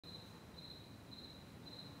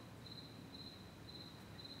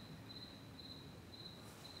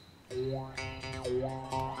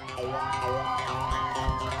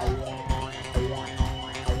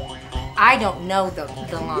I don't know the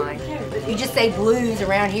line. You just say blues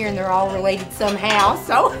around here and they're all related somehow,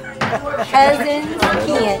 so cousins,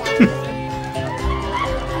 Kent.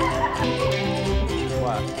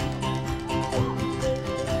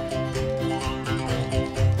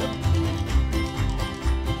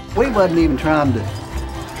 We wasn't even trying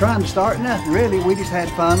to start nothing, really. We just had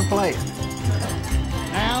fun and play.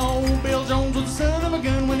 Now, old Bill Jones was the son of a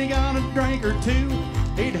gun when he got a drink or two.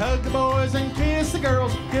 He'd hug the boys and kiss the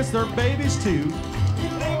girls, kiss their babies too.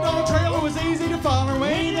 Lived on a trail that was easy to follow,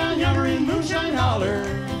 way down yonder in Moonshine Holler.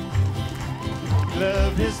 He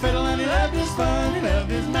loved his fiddle and he loved his fun, he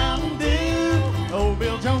loved his Mountain Dew. Old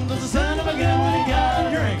Bill Jones was the son of a gun when he got a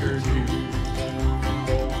drink or two.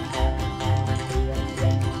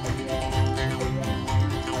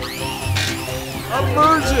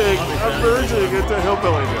 Emerging into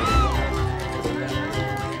hillbilliness.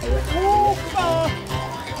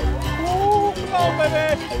 Come on,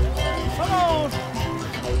 baby! Come on!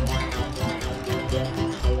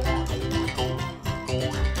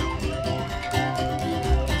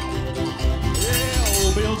 Yeah,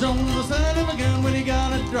 old Bill Jones was the son of a gun when he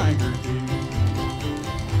got a drink or two.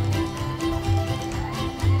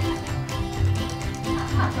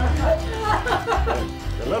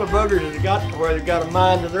 The little buggers has got to where they've got a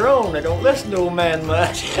mind of their own. They don't listen to old man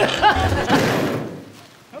much.